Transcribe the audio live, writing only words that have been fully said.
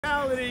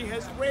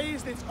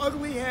raised its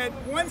ugly head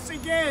once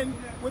again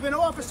with an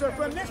officer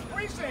from this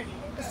precinct,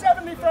 the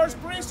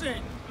 71st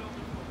precinct.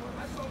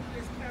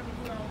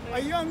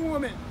 A young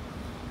woman,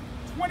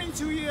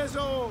 22 years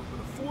old,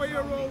 with a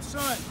 4-year-old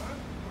son,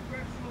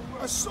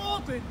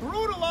 assaulted,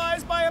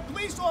 brutalized by a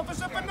police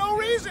officer for no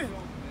reason.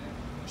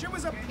 She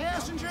was a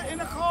passenger in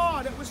a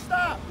car that was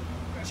stopped.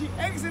 She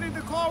exited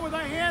the car with her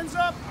hands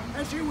up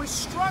and she was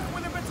struck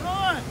with a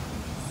baton.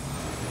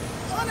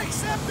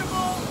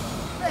 Unacceptable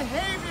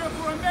behavior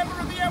for a member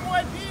of the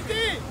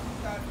NYPD.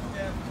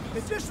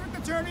 The district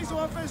attorney's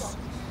office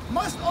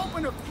must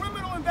open a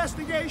criminal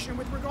investigation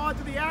with regard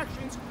to the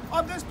actions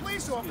of this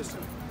police officer.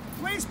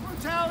 Police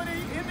brutality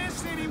in this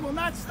city will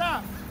not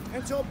stop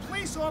until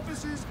police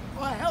officers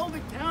are held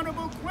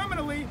accountable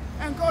criminally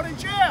and go to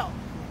jail.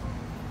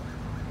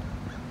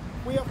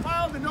 We have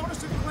filed a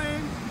notice of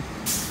claim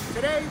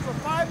today for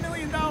 $5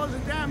 million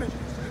in damages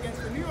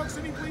against the New York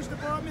City Police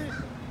Department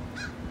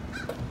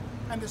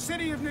and the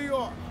City of New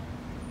York.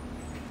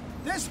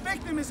 This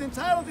victim is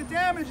entitled to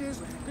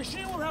damages because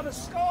she will have a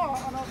scar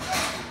on her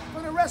face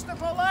for the rest of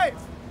her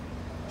life.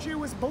 She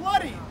was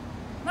bloody,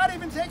 not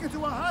even taken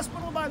to a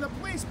hospital by the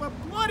police, but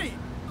bloody.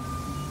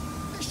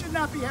 This should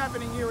not be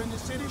happening here in the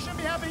city. It shouldn't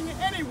be happening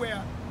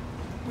anywhere.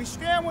 We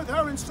stand with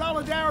her in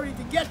solidarity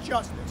to get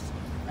justice.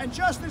 And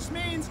justice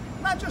means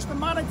not just the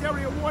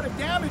monetary award of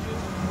damages,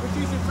 which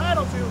she's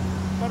entitled to,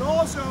 but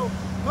also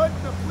put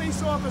the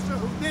police officer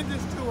who did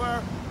this to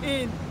her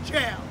in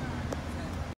jail.